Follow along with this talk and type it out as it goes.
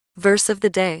Verse of the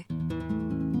day,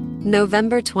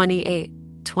 November 28,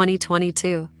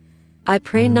 2022. I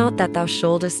pray not that thou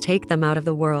shouldest take them out of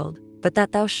the world, but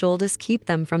that thou shouldest keep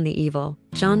them from the evil.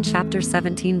 John chapter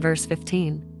 17 verse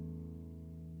 15.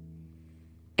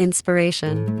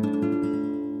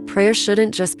 Inspiration. Prayer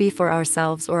shouldn't just be for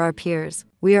ourselves or our peers.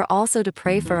 We are also to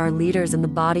pray for our leaders in the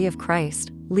body of Christ.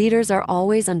 Leaders are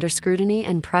always under scrutiny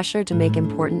and pressure to make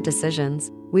important decisions.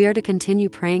 We are to continue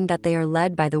praying that they are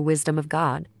led by the wisdom of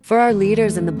God. For our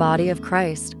leaders in the body of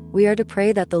Christ, we are to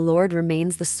pray that the Lord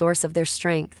remains the source of their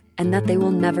strength and that they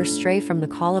will never stray from the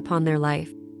call upon their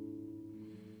life.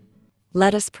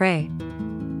 Let us pray.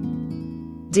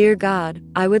 Dear God,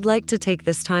 I would like to take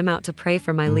this time out to pray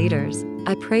for my leaders.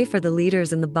 I pray for the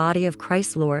leaders in the body of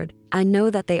Christ, Lord. I know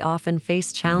that they often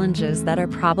face challenges that are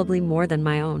probably more than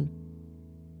my own.